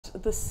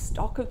But the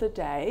stock of the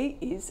day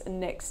is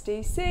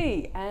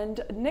NextDC,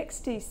 and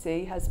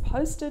NextDC has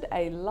posted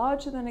a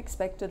larger than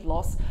expected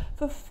loss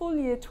for full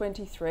year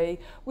 23,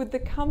 with the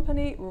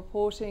company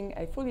reporting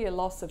a full year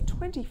loss of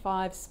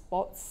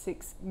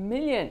 25.6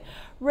 million.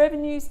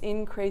 Revenues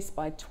increased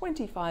by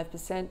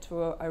 25%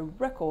 to a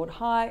record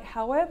high.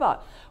 However,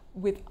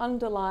 with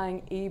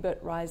underlying EBIT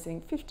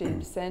rising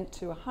 15%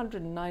 to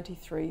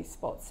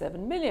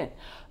 193.7 million.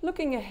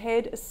 Looking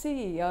ahead,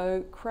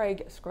 CEO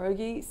Craig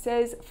Scroggie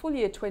says full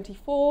year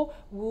 24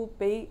 will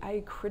be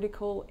a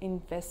critical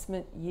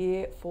investment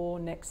year for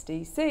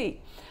NextDC.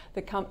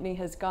 The company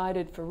has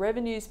guided for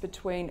revenues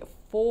between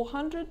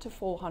 400 to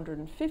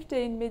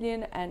 415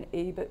 million and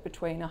EBIT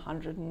between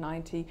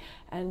 190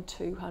 and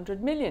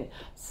 200 million,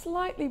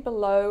 slightly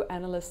below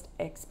analyst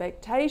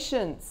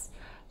expectations.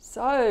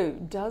 So,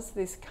 does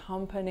this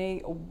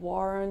company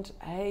warrant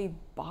a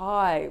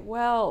buy?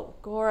 Well,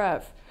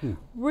 Gaurav,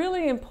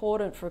 really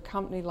important for a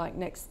company like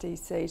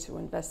NextDC to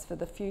invest for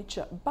the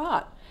future,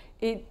 but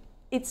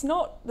it's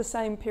not the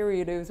same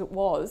period as it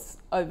was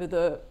over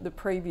the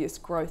previous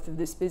growth of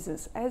this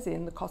business, as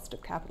in the cost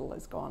of capital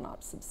has gone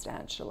up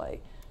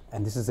substantially.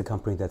 And this is a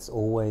company that's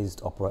always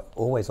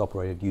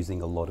operated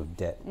using a lot of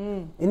debt.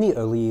 In the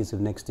early years of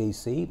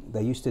NextDC,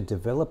 they used to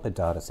develop a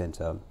data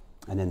center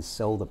and then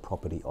sell the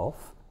property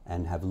off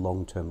and have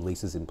long-term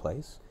leases in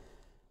place.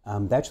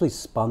 They actually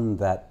spun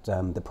that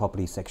the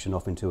property section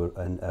off into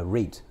a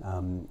REIT,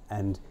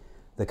 and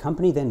the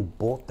company then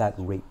bought that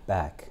REIT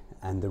back.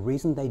 And the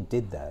reason they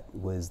did that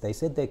was they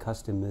said their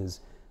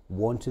customers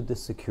wanted the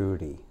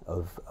security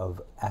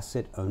of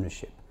asset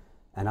ownership.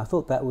 And I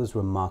thought that was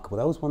remarkable.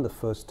 That was one of the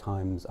first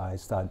times I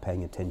started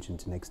paying attention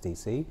to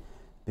NextDC,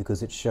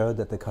 because it showed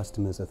that the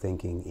customers are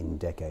thinking in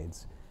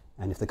decades.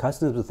 And if the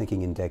customers were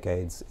thinking in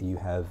decades, you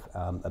have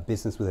a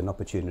business with an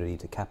opportunity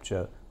to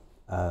capture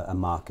a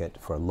market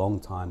for a long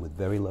time with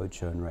very low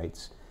churn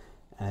rates.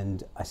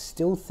 And I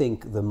still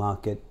think the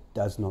market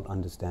does not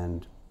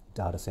understand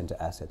data center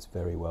assets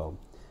very well.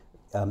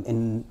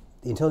 In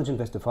Intelligent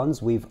Investor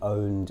Funds, we've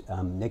owned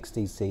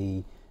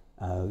NextDC,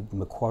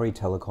 Macquarie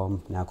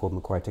Telecom, now called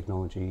Macquarie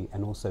Technology,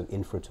 and also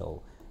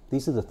Infratel.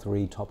 These are the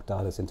three top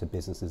data center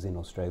businesses in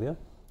Australia,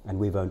 and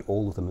we've owned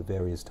all of them at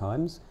various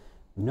times.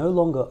 No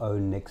longer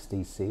own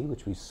NextDC,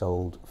 which we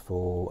sold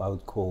for, I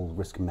would call,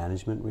 risk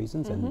management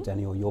reasons. And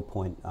Daniel, your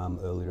point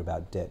earlier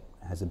about debt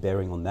has a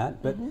bearing on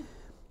that. But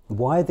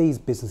why these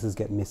businesses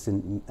get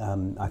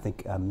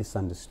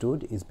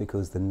misunderstood is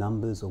because the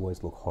numbers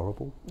always look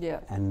horrible.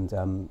 Yeah. And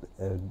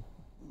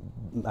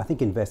I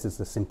think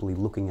investors are simply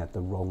looking at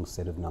the wrong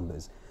set of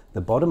numbers. The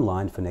bottom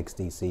line for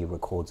NextDC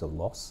records a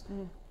loss,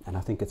 and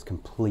I think it's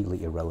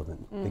completely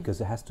irrelevant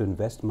because it has to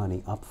invest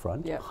money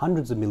upfront,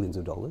 hundreds of millions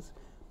of dollars.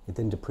 It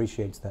then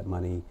depreciates that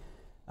money,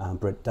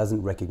 but it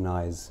doesn't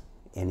recognize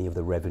any of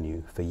the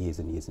revenue for years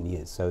and years and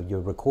years. So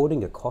you're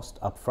recording a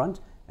cost upfront,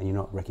 and you're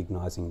not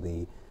recognizing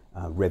the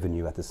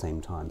revenue at the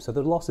same time. So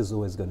the loss is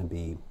always going to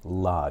be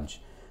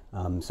large.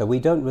 So we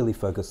don't really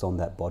focus on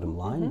that bottom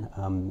line.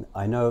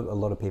 I know a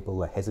lot of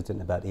people are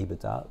hesitant about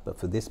EBITDA, but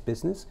for this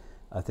business,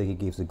 I think it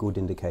gives a good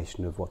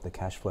indication of what the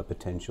cash flow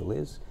potential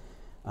is.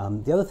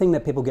 The other thing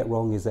that people get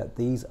wrong is that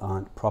these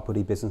aren't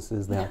property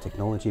businesses, they aren't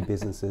technology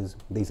businesses,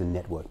 these are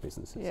network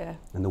businesses. Yeah.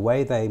 And the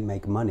way they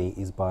make money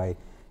is by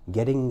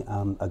getting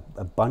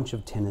a bunch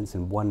of tenants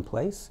in one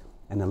place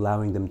and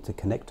allowing them to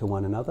connect to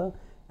one another,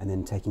 and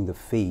then taking the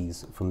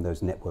fees from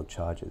those network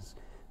charges.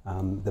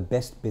 The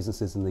best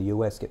businesses in the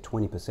US get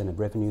 20% of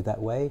revenue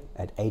that way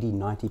at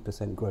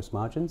 80–90% gross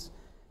margins.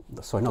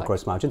 Sorry, not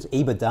gross margins,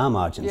 EBITDA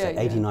margins, at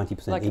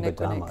 80–90% like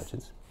EBITDA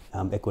margins.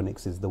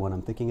 Equinix is the one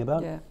I'm thinking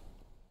about. Yeah.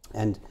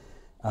 And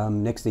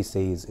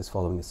NextDC is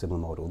following a similar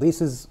model.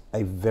 This is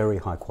a very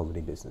high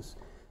quality business.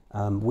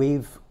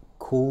 We've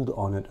cooled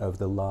on it over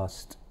the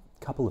last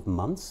couple of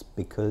months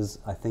because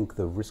I think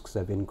the risks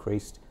have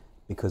increased,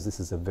 because this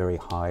is a very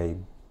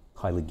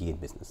highly geared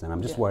business. And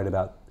I'm just worried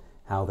about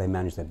how they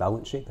manage their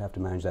balance sheet. They have to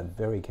manage that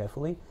very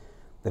carefully.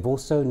 They've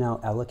also now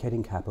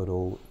allocating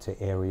capital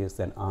to areas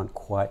that aren't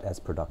quite as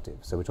productive.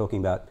 So we're talking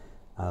about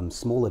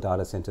smaller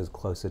data centers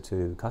closer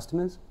to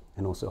customers,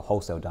 and also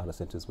wholesale data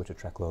centers which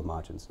attract lower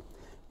margins.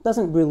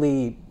 Doesn't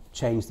really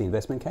change the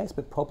investment case,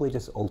 but probably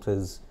just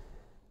alters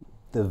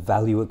the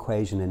value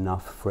equation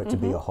enough for it to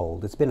be a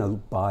hold. It's been a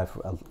buy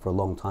for a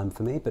long time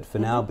for me, but for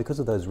now, because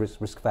of those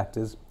risk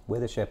factors, where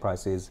the share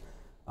price is,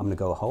 I'm going to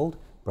go a hold.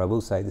 But I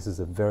will say this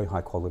is a very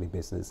high quality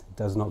business. It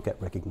does not get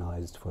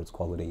recognized for its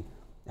quality,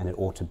 and it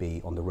ought to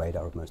be on the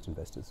radar of most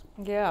investors.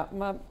 Yeah,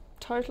 I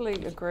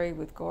totally agree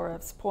with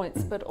Gaurav's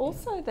points, but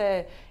also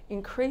they're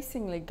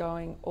increasingly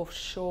going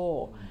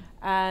offshore.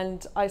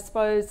 And I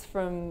suppose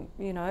from,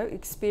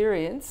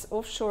 experience,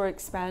 offshore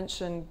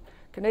expansion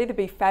can either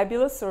be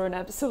fabulous or an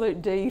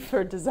absolute D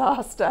for a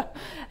disaster.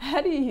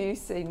 How do you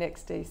see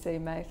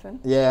NextDC, Mathan?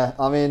 Yeah,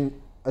 I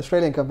mean,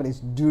 Australian companies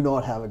do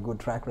not have a good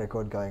track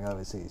record going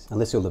overseas.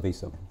 Unless you're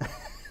Lavisa.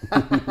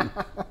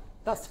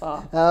 Thus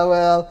far.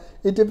 Well,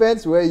 it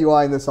depends where you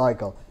are in the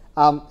cycle.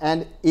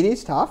 And it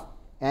is tough.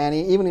 And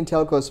even in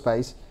telco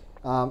space,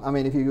 I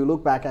mean, if you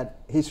look back at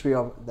history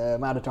of the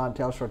amount of time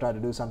Telstra tried to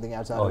do something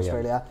outside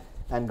Australia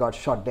and got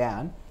shot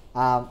down,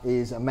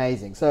 is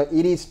amazing. So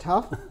it is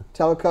tough.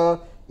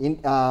 Telco,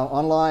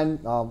 online,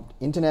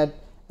 internet,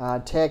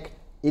 tech,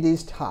 it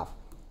is tough.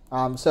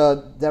 So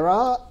there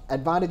are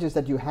advantages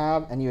that you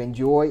have and you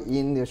enjoy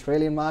in the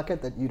Australian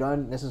market that you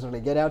don't necessarily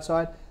get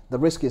outside. The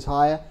risk is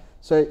higher.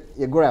 So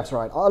yeah, Gaurav's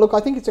right. Oh, look,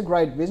 I think it's a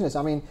great business.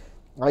 I mean,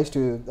 I used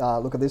to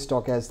look at this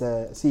stock as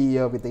the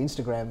CEO with the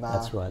Instagram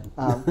That's right.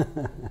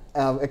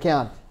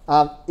 account.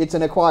 It's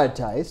an acquired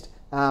taste,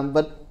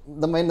 but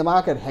when the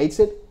market hates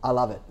it, I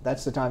love it.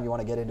 That's the time you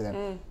want to get into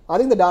them. I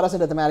think the data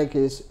center thematic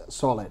is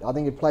solid. I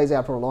think it plays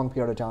out for a long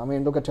period of time. I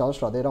mean, look at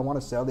Telstra. They don't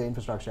want to sell their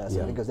infrastructure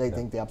asset because they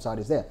think the upside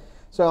is there.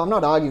 So I'm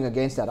not arguing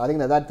against that. I think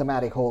that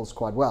thematic holds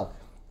quite well.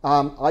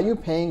 Are you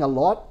paying a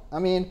lot? I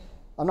mean,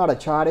 I'm not a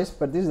chartist,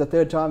 but this is the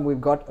third time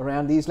we've got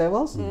around these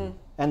levels.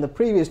 And the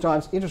previous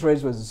times, interest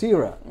rates was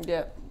 0.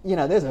 Yeah. You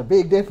know, there's a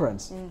big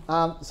difference.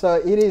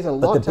 So it is a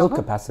lot But the build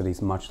tougher. capacity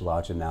is much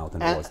larger now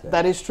than it was then.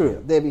 That is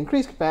true. They've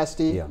increased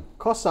capacity,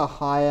 costs are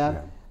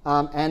higher,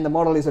 and the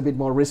model is a bit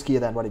more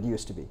riskier than what it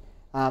used to be.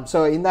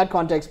 So in that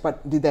context,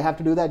 but did they have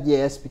to do that?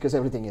 Yes, because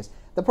everything is.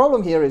 The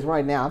problem here is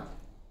right now,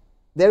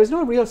 there is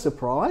no real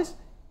surprise.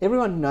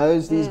 Everyone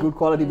knows these good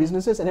quality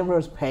businesses and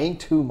everyone's paying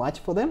too much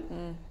for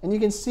them. And you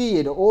can see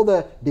it, all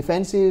the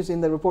defensives in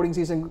the reporting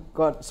season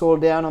got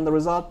sold down on the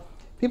result.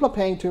 People are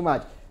paying too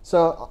much.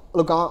 So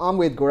look, I'm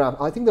with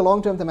Gaurav. I think the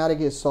long-term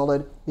thematic is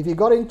solid. If you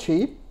got in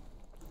cheap,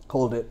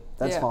 hold it.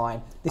 That's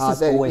fine. This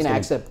is always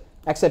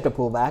accept a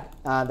pullback.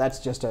 That's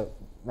just a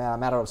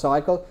matter of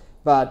cycle.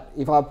 But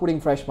if I'm putting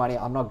fresh money,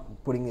 I'm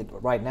not putting it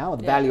right now.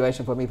 The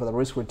valuation for me for the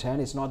risk return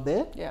is not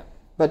there. Yeah.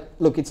 But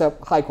look, it's a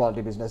high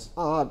quality business.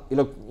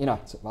 Look, you know,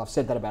 I've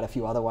said that about a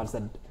few other ones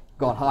that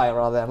gone higher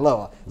rather than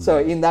lower. So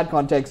in that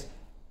context,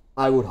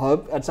 I would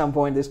hope at some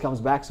point this comes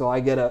back so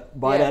I get a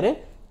bite at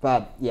it.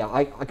 But yeah,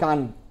 I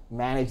can't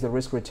manage the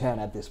risk return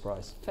at this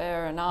price.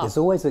 Fair enough. There's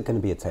always going to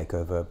be a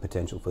takeover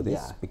potential for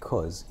this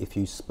because if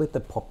you split the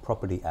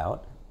property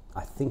out,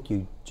 I think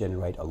you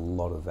generate a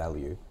lot of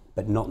value,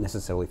 but not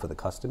necessarily for the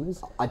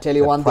customers. I tell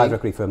you one thing. The private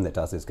equity firm that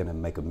does is going to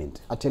make a mint.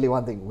 I tell you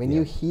one thing. When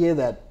you hear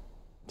that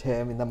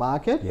term in the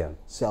market,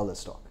 sell the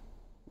stock.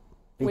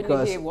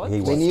 Because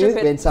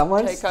when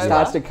someone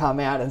starts to come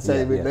out and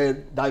say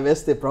they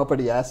divest their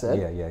property asset,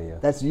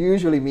 that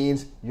usually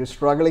means you're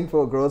struggling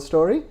for a growth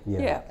story,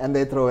 and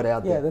they throw it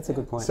out there. Yeah, that's a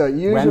good point. So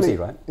usually, Ramsey,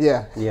 right?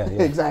 Yeah,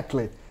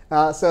 exactly.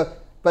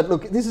 But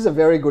look, this is a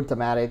very good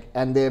thematic,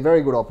 and they're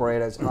very good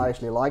operators. I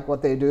actually like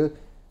what they do.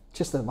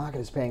 Just the market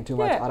is paying too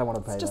much. I don't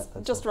want to pay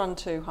that. Just run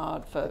too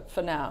hard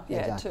for now. Yeah,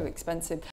 Exactly. too expensive.